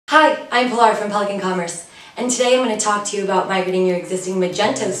Hi, I'm Pilar from Pelican Commerce, and today I'm going to talk to you about migrating your existing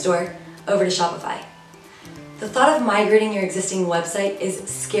Magento store over to Shopify. The thought of migrating your existing website is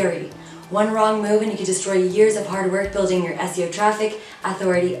scary. One wrong move and you could destroy years of hard work building your SEO traffic,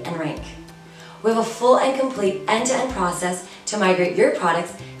 authority, and rank. We have a full and complete end-to-end process to migrate your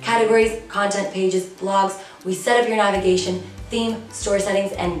products, categories, content pages, blogs. We set up your navigation, theme, store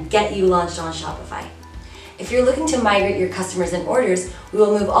settings, and get you launched on Shopify. If you're looking to migrate your customers and orders, we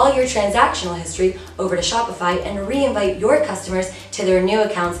will move all your transactional history over to Shopify and re-invite your customers to their new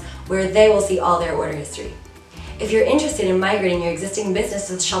accounts where they will see all their order history. If you're interested in migrating your existing business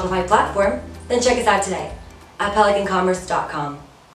to the Shopify platform, then check us out today at pelicancommerce.com.